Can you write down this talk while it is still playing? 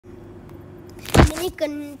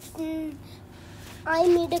I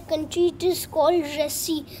made a country. It is called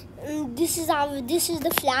Russia. This is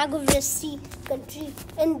the flag of Russia country,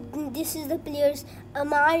 and this is the players.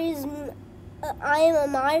 Amar is I am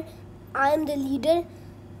Amar. I am the leader.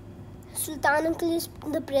 Sultan uncle is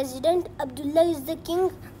the president. Abdullah is the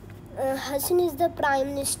king. Hassan is the prime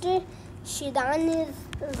minister. Shidan is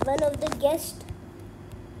one of the guests.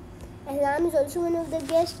 Ahlam is also one of the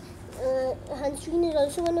guests. Hanswin is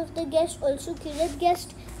also one of the guests. Also Kirat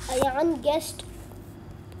guest. Ayan guest.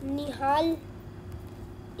 Nihal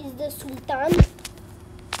is the sultan.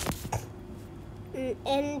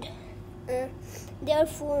 And there are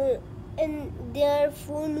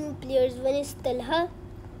four new players. One is Talha.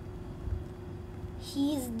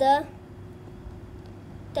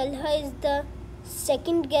 Talha is the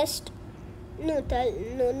second guest. No,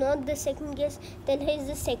 not the second guest. Talha is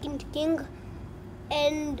the second king,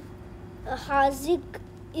 and Hazik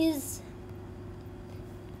is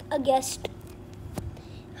a guest.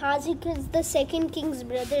 Hazik is the second king's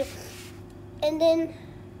brother, and then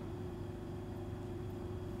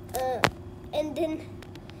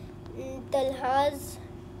Talha's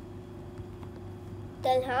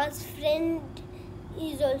friend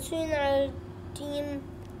is also in our team.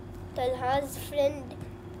 Talha's friend,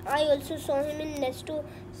 I also saw him in Nesto,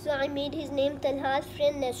 so I made his name Talha's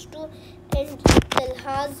friend Nesto, and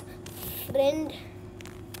Talha's friend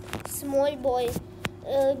Small Boy,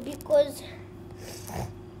 because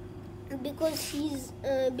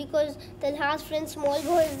Talha's friend Small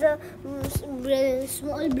Boy is the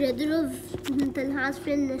small brother of Talha's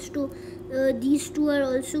friend Nesto. These two are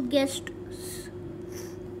also guests.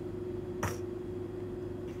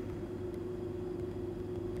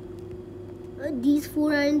 These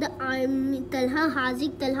four are in the army. Talha,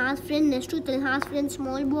 Hazik, Talha's friend Nesto, Talha's friend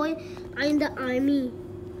Small Boy are in the army.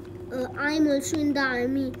 I am also in the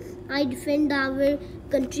army. I defend our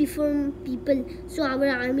country from people. So our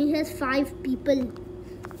army has 5 people.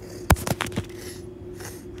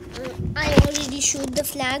 I already showed the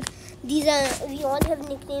flag. We all have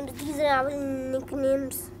nicknames. These are our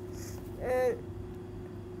nicknames. There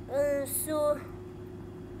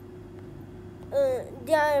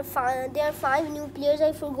are 5 new players.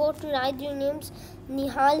 I forgot to write their names.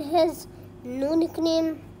 Nihal has no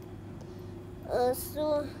nickname.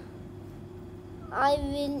 So I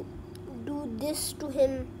will do this to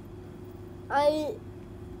him. I will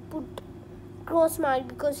put cross mark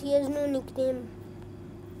because he has no nickname.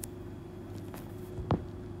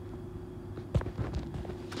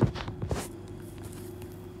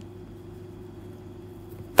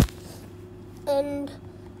 And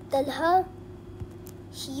Talha,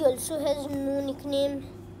 he also has no nickname.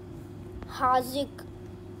 Hazik,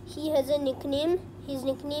 he has a nickname. His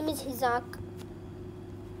nickname is Hizak.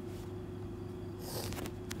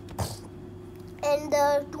 And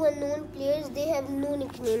the 2 unknown players, they have no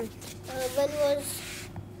nickname. One was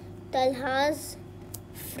Talha's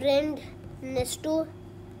friend Nesto,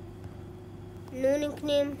 no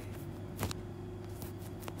nickname.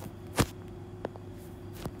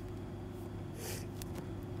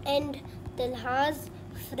 And Talha's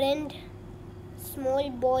friend Small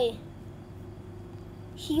Boy,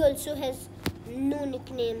 he also has no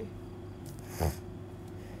nickname.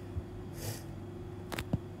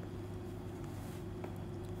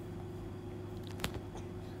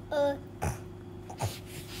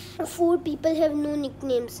 Four people have no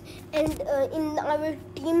nicknames, and in our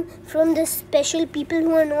team, from the special people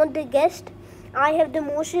who are not the guest, I have the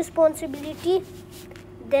most responsibility.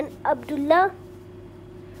 Then Abdullah,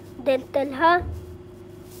 then Talha.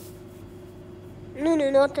 No,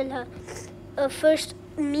 not Talha. First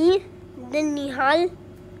me, then Nihal,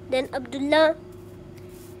 then Abdullah,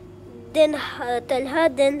 then Talha,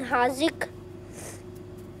 then Hazik.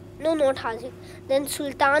 No, not Hazik. Then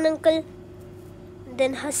Sultan uncle,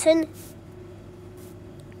 then Hassan,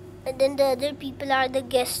 and then the other people are the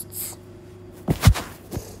guests.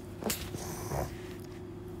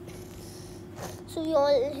 So we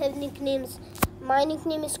all have nicknames. My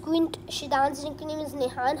nickname is Quint, Shidan's nickname is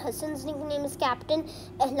Nehan, Hassan's nickname is Captain,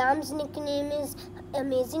 Ahlam's nickname is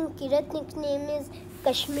Amazing, Kirat's nickname is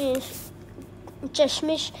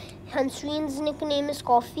Chashmish, Hanswin's nickname is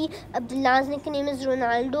Coffee, Abdullah's nickname is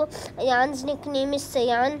Ronaldo, Ayan's nickname is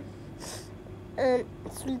Sayan,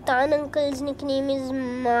 Sultan uncle's nickname is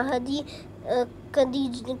Mahadi,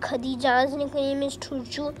 Khadija's nickname is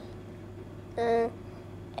Turchu,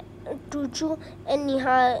 and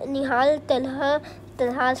Nihal,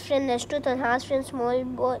 Talha's friend Nesto, Talha's friend Small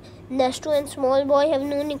Boy. Nesto and Small Boy have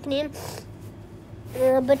no nickname,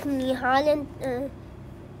 but Nihal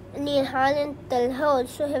and Talha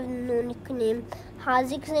also have no nickname.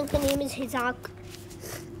 Hazik's nickname is Hizak.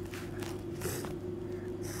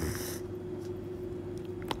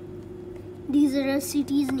 These are our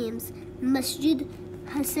cities' names. Masjid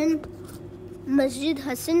Hassan,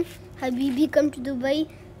 Habibi come to Dubai,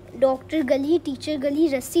 Doctor Gully, Teacher Gully,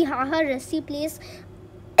 Rassi Haha, Rassi Place,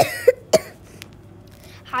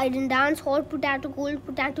 Hide and Dance, Hot Potato, Cold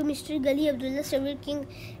Potato, Mr. Gully, Abdullah Silver King,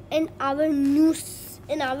 and our new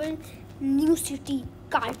city,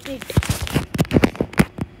 Carpet.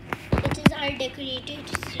 It is our decorated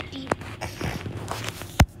city.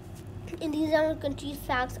 And these are our country's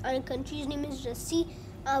facts. Our country's name is Rassi.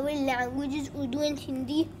 Our language is Urdu and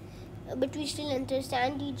Hindi, but we still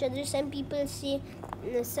understand each other. Some people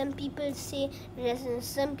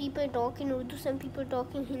talk in Urdu, some people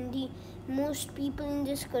talk in Hindi. Most people in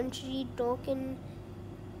this country talk in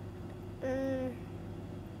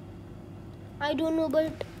I don't know,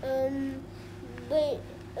 but when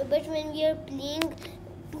we are playing,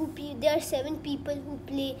 there are 7 people who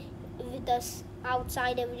play with us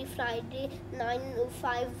outside every Friday,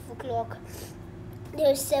 5 o'clock. There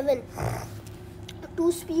are 7.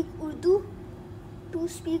 2 speak Urdu,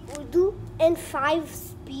 and 5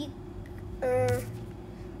 speak. 2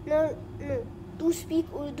 speak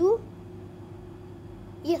Urdu.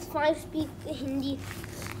 Yes, 5 speak Hindi.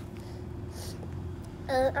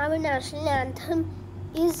 Our national anthem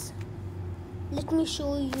is. Let me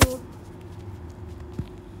show you.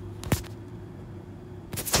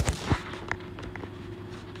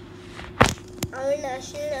 Our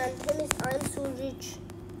national anthem is I'm So Rich.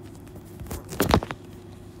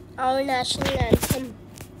 Our national anthem.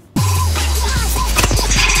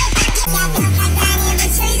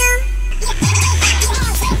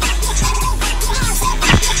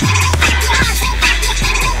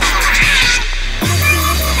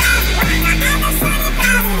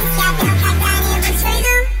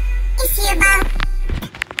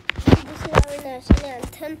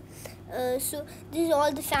 So this is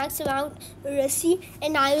all the facts about Rassi,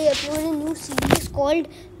 and I will upload a new series called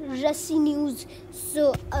Rassi News.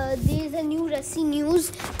 So there is a new Rassi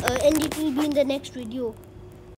News, and it will be in the next video.